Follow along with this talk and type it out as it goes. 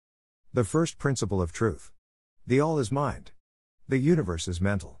The first principle of truth. The all is mind. The universe is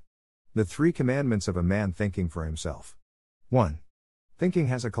mental. The 3 commandments of a man thinking for himself. 1. Thinking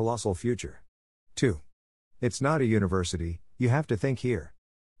has a colossal future. 2. It's not a university, you have to think here.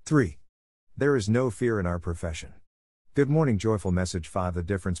 3. There is no fear in our profession. Good morning, joyful message 5. The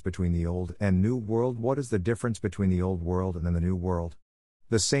difference between the old and new world. What is the difference between the old world and then the new world?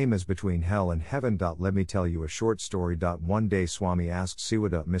 The same as between hell and heaven. Let me tell you a short story. One day Swami asked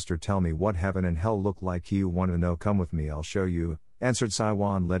Siwa, Mister, tell me what heaven and hell look like. You want to know? Come with me, I'll show you, answered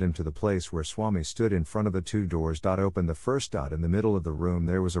Siwa, and led him to the place where Swami stood in front of the 2 doors. Opened the first. In the middle of the room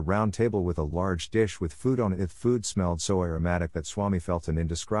there was a round table with a large dish with food on it. The food smelled so aromatic that Swami felt an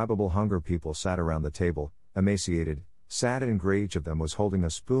indescribable hunger. People sat around the table, emaciated, sad and grey. Each of them was holding a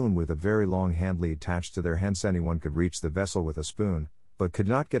spoon with a very long handle attached to their hands. Anyone could reach the vessel with a spoon, but could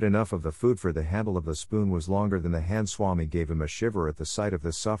not get enough of the food, for the handle of the spoon was longer than the hand. Swami gave him a shiver at the sight of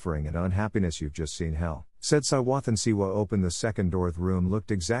this suffering and unhappiness. You've just seen hell, said Siwathan. Siwa opened the second door. The room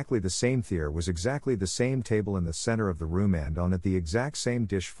looked exactly the same. There was exactly the same table in the center of the room, and on it the exact same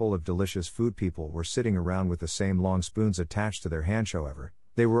dish full of delicious food. People were sitting around with the same long spoons attached to their hands. However,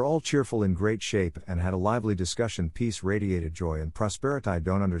 they were all cheerful, in great shape, and had a lively discussion. Peace radiated joy and prosperity. I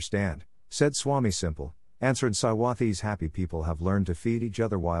don't understand, said Swami. Simple, answered Siwa. These happy people have learned to feed each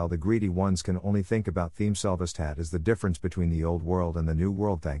other, while the greedy ones can only think about themselves. That is the difference between the old world and the new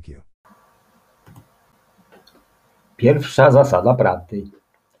world. Thank you. Pierwsza zasada prawdy.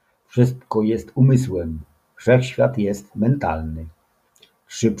 Wszystko jest umysłem. Wszechświat jest mentalny.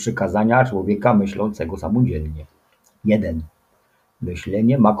 3 przykazania człowieka myślącego samodzielnie. 1.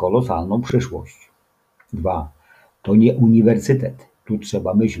 Myślenie ma kolosalną przyszłość. 2. To nie uniwersytet. Tu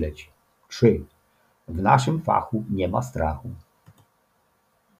trzeba myśleć. 3. W naszym fachu nie ma strachu.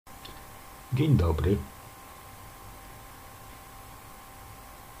 Dzień dobry.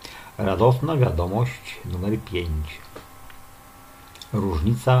 Radosna wiadomość numer 5.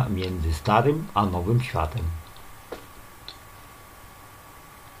 Różnica między starym a nowym światem.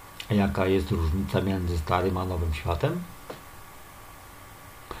 A jaka jest różnica między starym a nowym światem?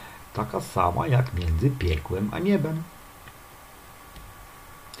 Taka sama jak między piekłem a niebem.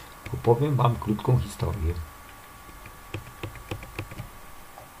 Opowiem wam krótką historię.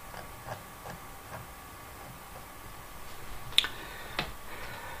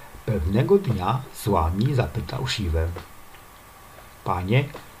 Pewnego dnia Swami zapytał Siwę: Panie,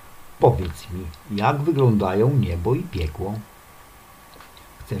 powiedz mi, jak wyglądają niebo i piekło?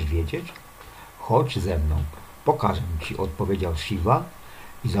 Chcesz wiedzieć? Chodź ze mną, pokażę ci, odpowiedział Siwa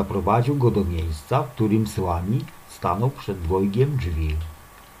i zaprowadził go do miejsca, w którym Swami stanął przed dwojgiem drzwi.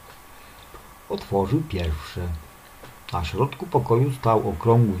 Otworzył pierwsze. Na środku pokoju stał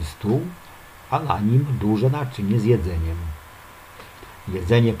okrągły stół, a na nim duże naczynie z jedzeniem.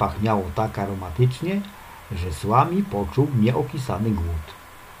 Jedzenie pachniało tak aromatycznie, że Swami poczuł nieopisany głód.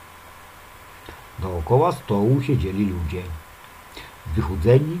 Dookoła stołu siedzieli ludzie,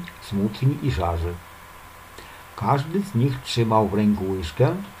 wychudzeni, smutni i szarzy. Każdy z nich trzymał w ręku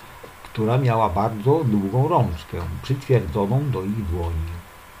łyżkę, która miała bardzo długą rączkę, przytwierdzoną do ich dłoni.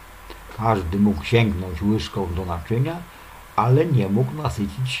 Każdy mógł sięgnąć łyżką do naczynia, ale nie mógł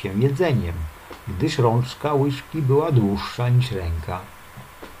nasycić się jedzeniem, gdyż rączka łyżki była dłuższa niż ręka.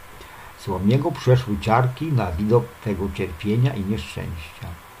 Swamiego przeszły ciarki na widok tego cierpienia i nieszczęścia.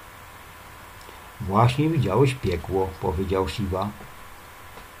 Właśnie widziałeś piekło, powiedział Siwa.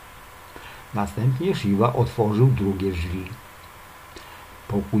 Następnie Siwa otworzył drugie drzwi.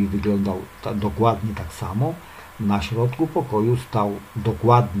 Pokój wyglądał dokładnie tak samo. Na środku pokoju stał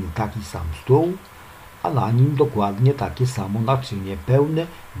dokładnie taki sam stół, a na nim dokładnie takie samo naczynie, pełne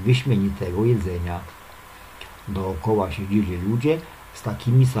wyśmienitego jedzenia. Dookoła siedzieli ludzie z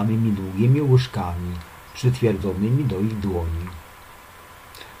takimi samymi długimi łyżkami, przytwierdzonymi do ich dłoni.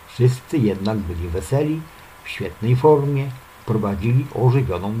 Wszyscy jednak byli weseli, w świetnej formie, prowadzili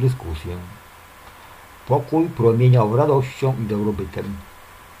ożywioną dyskusję. Pokój promieniał radością i dobrobytem.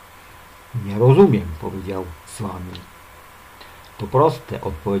 Nie rozumiem, powiedział Swami. To proste,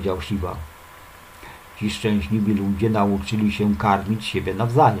 odpowiedział Siwa. Ci szczęśliwi ludzie nauczyli się karmić siebie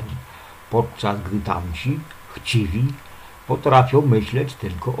nawzajem, podczas gdy tamci, chciwi, potrafią myśleć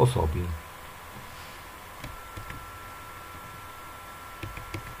tylko o sobie.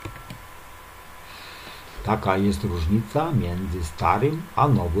 Taka jest różnica między starym a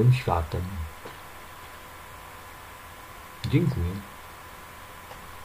nowym światem. Dziękuję.